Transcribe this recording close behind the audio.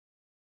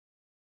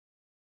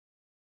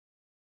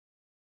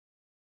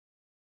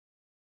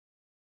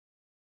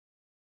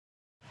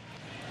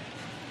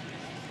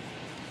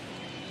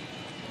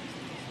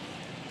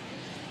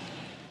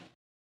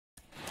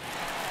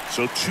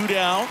So 2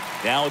 down.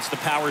 Now it's the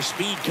power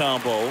speed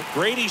combo.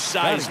 Grady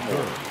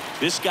Sizemore.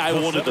 This guy,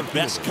 one of the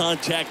best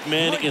contact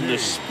men in the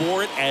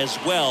sport as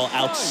well.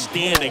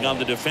 Outstanding on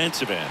the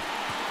defensive end.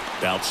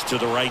 Bounce to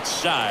the right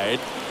side.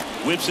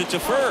 Whips it to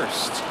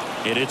first.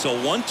 And it's a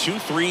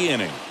 1-2-3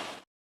 inning.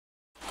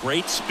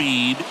 Great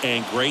speed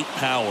and great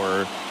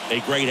power. A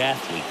great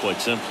athlete,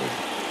 quite simply.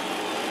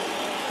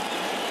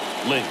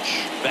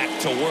 Lynch back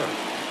to work.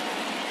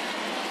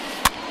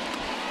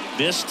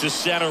 This to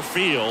center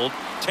field.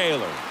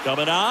 Taylor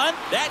coming on.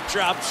 That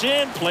drops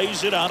in.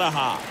 Plays it on a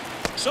hop.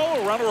 So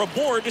a runner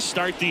aboard to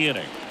start the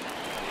inning.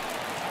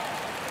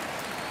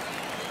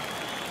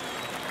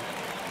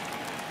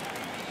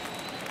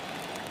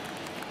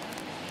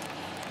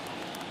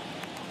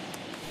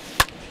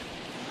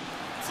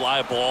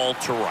 Fly ball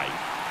to right.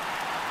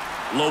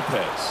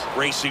 Lopez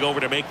racing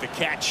over to make the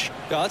catch.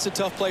 No, that's a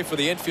tough play for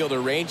the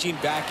infielder, ranging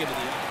back into the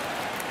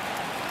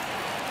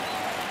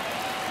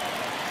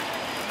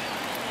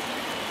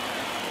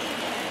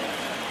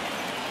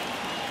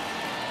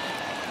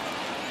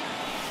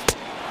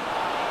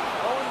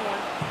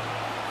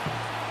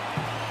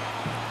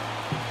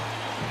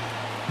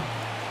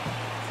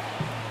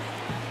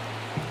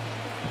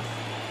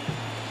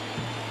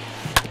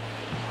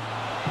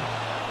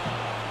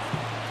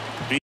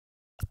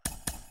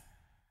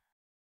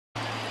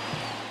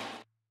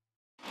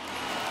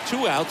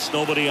Two outs,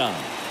 nobody on.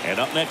 And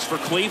up next for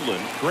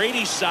Cleveland,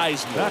 Grady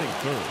Sizemore. Batting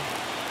third,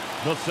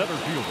 the center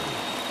fielder,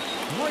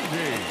 Grady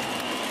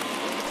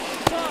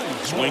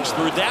Sizemore. Swings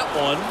through that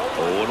one.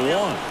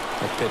 0-1.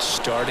 The pitch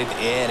started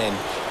in and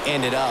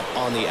ended up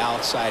on the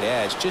outside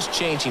edge. Just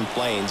changing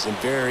planes and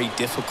very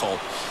difficult,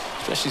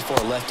 especially for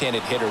a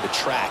left-handed hitter to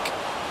track.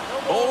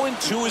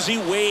 0-2 as he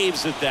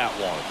waves at that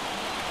one.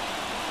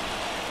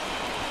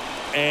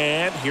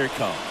 And here it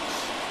comes.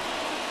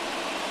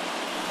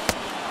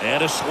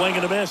 And a swing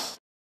and a miss.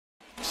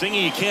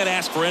 Singy, you can't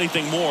ask for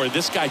anything more.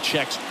 This guy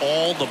checks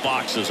all the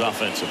boxes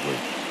offensively.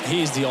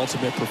 He's the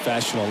ultimate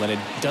professional, and it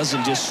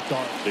doesn't just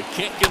start. The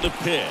kick and the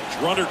pitch.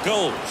 Runner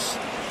goes.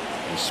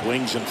 He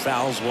swings and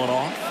fouls one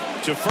off.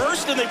 To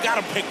first, and they've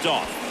got him picked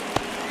off.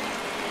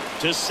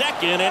 To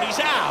second, and he's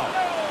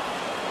out.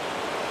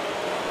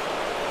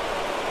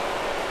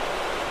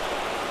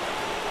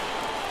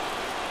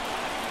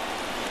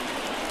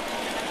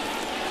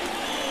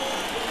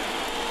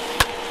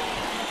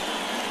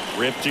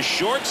 Ripped to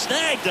short,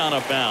 snagged on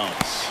a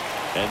bounce.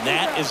 And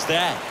that is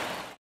that.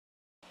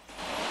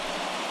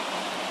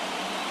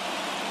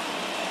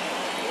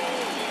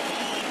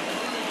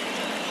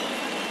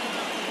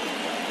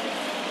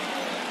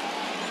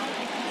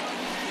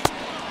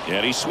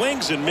 And he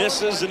swings and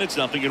misses, and it's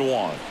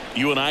 0-1.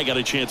 You and I got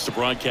a chance to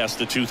broadcast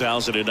the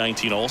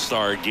 2019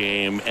 All-Star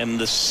Game, and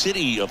the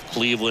city of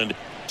Cleveland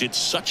did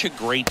such a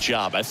great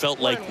job. I felt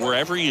like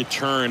wherever you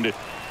turned,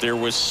 there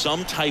was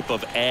some type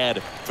of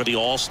ad for the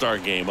All-Star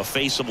Game, a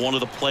face of one of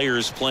the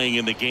players playing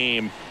in the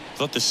game. I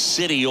thought the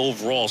city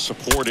overall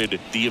supported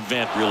the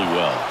event really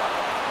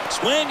well.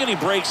 Swing, and he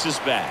breaks his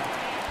back.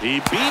 He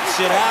beats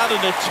it out,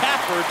 and the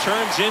tapper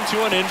turns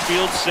into an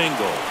infield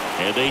single.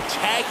 And they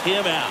tag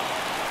him out.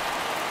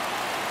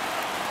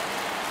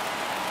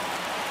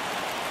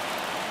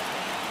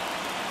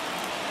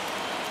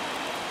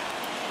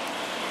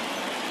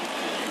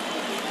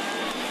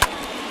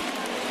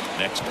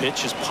 Next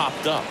pitch is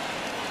popped up.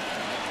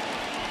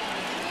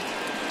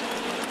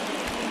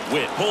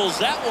 Witt pulls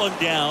that one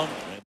down.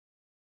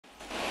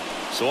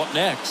 So up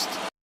next.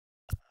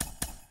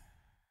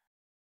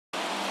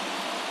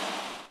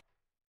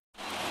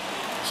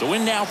 So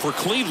in now for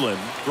Cleveland,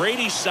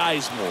 Grady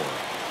Sizemore.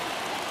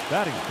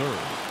 Batting third,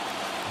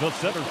 the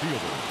center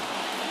fielder,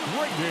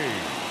 Grady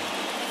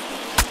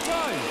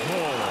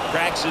Sizemore.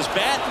 Cracks his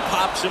bat and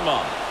pops him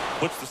up.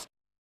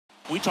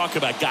 We talk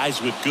about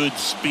guys with good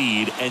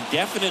speed, and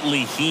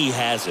definitely he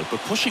has it. But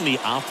pushing the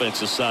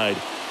offense aside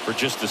for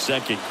just a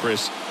second,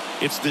 Chris,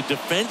 it's the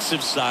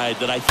defensive side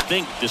that I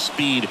think the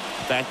speed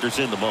factors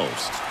in the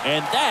most.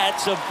 And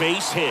that's a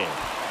base hit.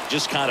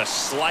 Just kind of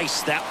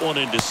sliced that one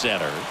into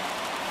center.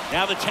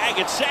 Now the tag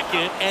at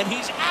second, and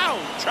he's out,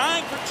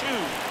 trying for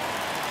two.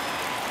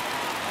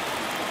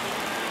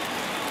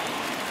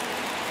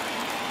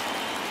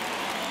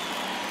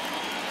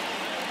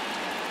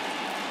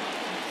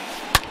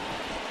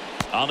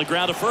 On the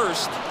ground to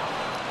first.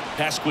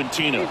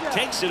 Pasquantino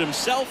takes it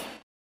himself.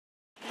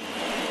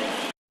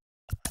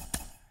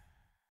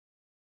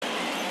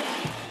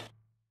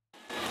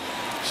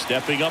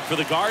 Stepping up for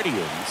the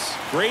Guardians,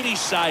 Grady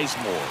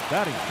Sizemore.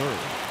 Batting third,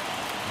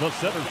 the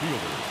center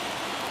fielder,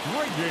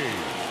 Grady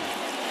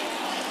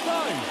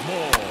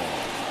Sizemore.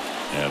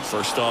 And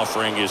first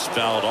offering is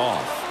fouled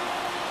off.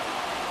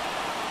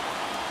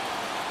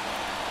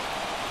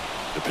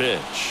 The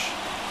pitch.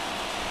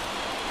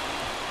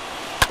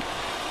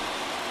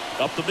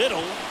 Up the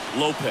middle,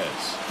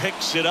 Lopez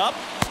picks it up,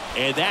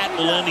 and that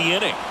will end the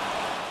inning.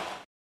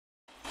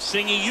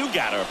 Singy, you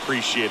got to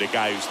appreciate a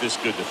guy who's this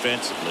good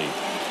defensively.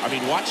 I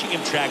mean, watching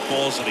him track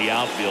balls in the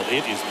outfield,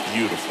 it is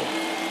beautiful.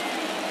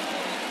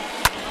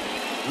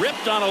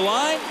 Ripped on a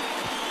line.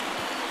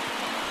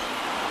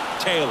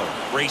 Taylor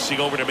racing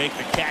over to make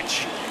the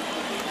catch.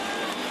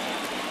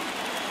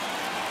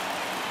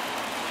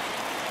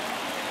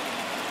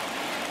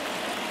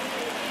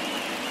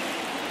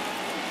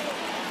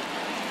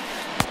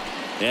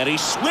 And he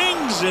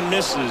swings and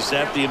misses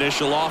at the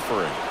initial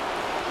offering.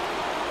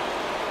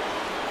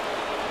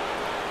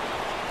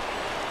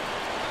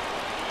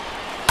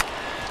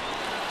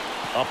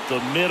 Up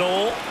the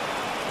middle,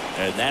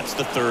 and that's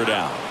the third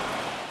out.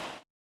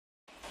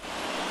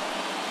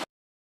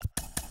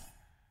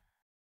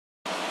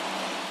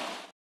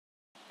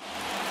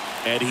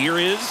 And here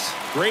is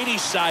Grady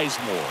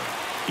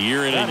Sizemore.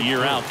 Year in and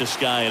year out, this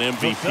guy an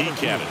MVP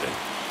candidate.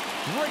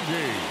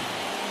 Grady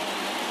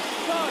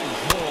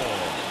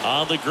Sizemore.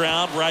 On the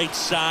ground, right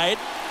side,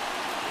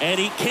 and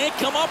he can't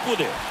come up with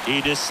it.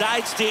 He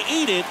decides to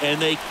eat it,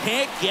 and they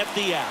can't get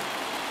the out.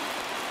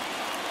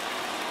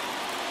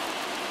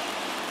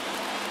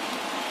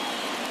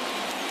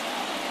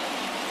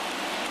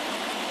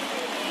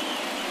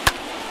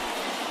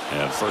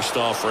 And first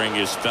offering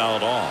is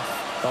fouled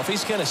off. Well, if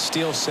he's going to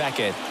steal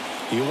second,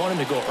 you want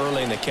him to go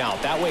early in the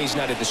count. That way he's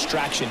not a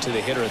distraction to the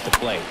hitter at the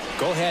plate.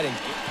 Go ahead and...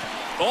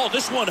 Oh,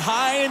 this one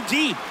high and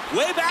deep.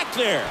 Way back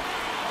there.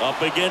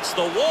 Up against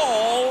the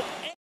wall.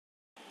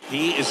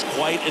 He is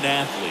quite an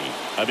athlete.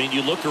 I mean,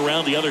 you look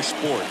around the other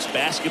sports,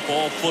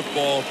 basketball,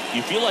 football,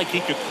 you feel like he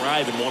could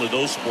thrive in one of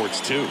those sports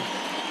too.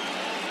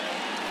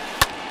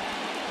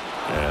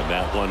 And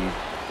that one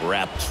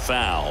wrapped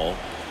foul.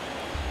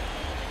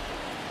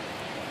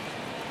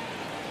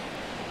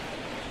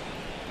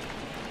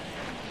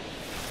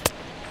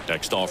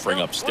 Next offering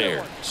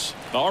upstairs.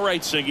 All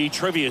right, Singy,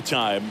 trivia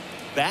time.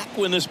 Back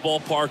when this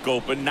ballpark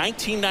opened,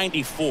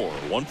 1994,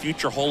 one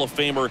future Hall of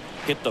Famer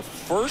hit the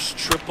first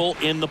triple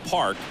in the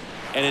park,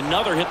 and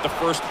another hit the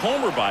first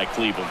homer by a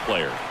Cleveland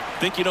player.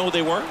 Think you know who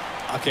they were?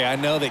 Okay, I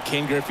know that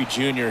Ken Griffey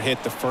Jr.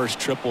 hit the first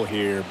triple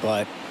here,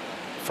 but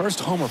first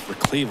homer for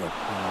Cleveland.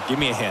 Give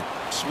me a hint.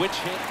 Switch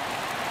hit.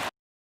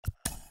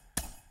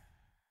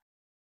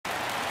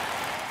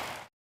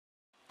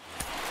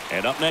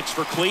 And up next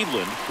for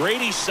Cleveland,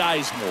 Grady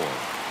Sizemore.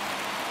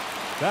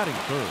 Batting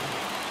third,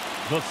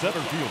 the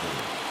center fielder,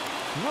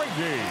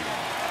 Grady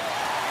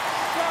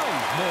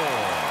Sizemore.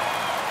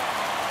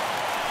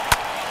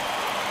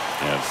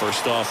 And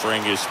first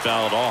offering is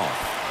fouled off.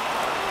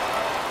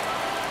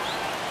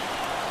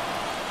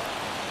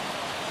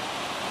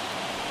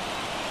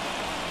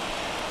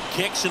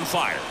 Kicks and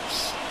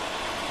fires.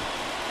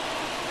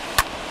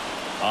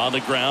 On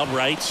the ground,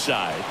 right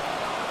side.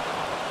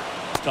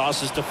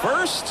 Tosses to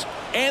first.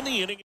 And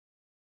the inning.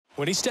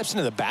 When he steps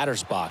into the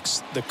batter's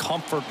box, the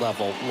comfort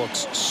level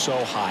looks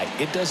so high.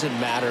 It doesn't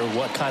matter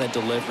what kind of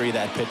delivery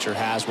that pitcher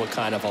has, what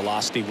kind of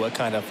velocity, what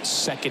kind of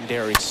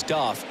secondary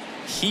stuff.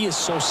 He is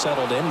so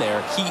settled in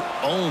there. He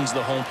owns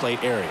the home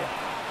plate area.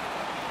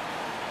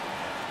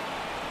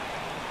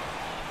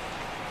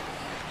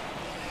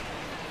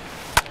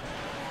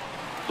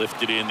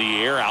 Lifted in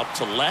the air, out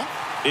to left.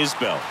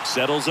 Isbell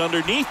settles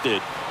underneath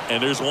it,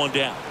 and there's one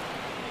down.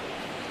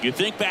 You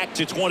think back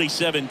to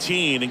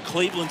 2017, and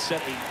Cleveland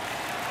set a...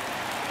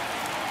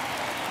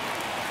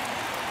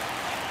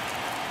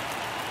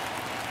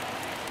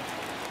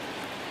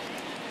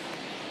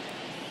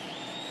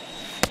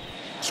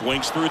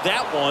 Swings through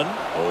that one.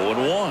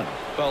 0-1.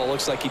 Well, it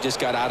looks like he just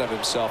got out of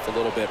himself a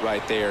little bit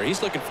right there.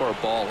 He's looking for a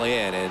ball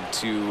in, and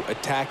to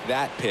attack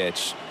that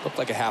pitch looked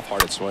like a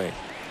half-hearted swing.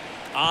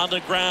 On the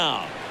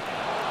ground.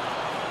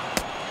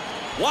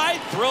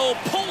 Wide throw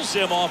pulls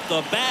him off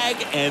the bag,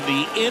 and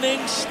the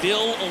inning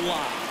still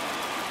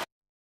alive.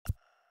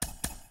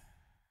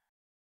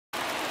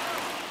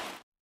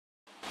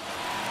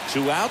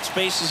 Two outs,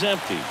 base is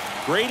empty.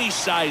 Grady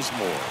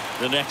Sizemore,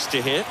 the next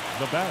to hit.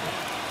 The batter,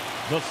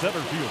 the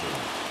center fielder,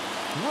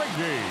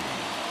 Grady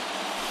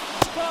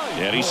Sizemore.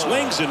 And he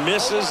swings and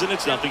misses, and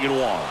it's 0-1.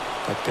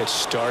 That pitch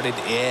started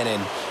in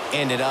and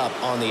ended up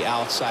on the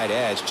outside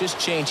edge, just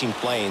changing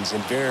planes,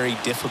 and very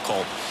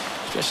difficult,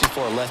 especially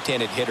for a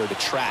left-handed hitter to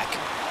track.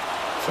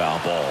 Foul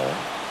ball.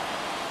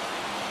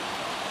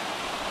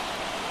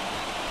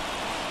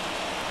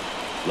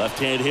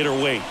 Left-hand hitter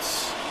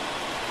waits.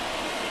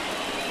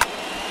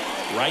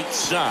 Right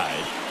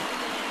side.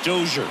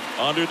 Dozier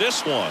under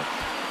this one.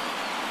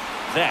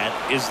 That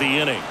is the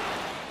inning.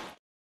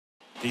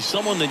 He's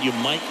someone that you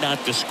might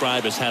not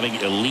describe as having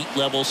elite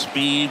level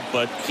speed,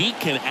 but he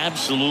can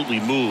absolutely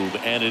move,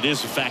 and it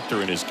is a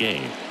factor in his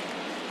game.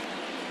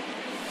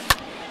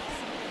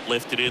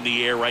 Lifted in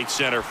the air, right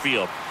center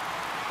field.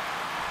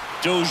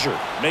 Dozier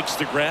makes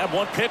the grab.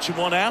 One pitch and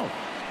one out.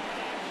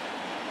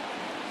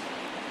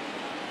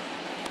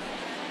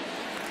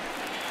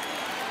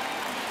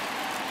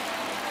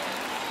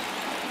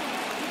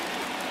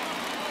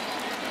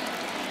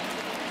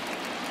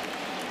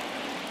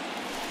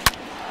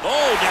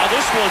 Oh, now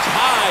this one's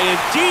high and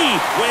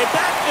deep, way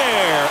back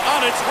there,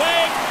 on its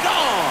way,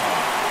 gone.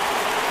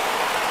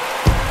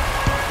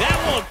 That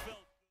one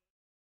fell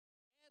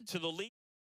to the lead.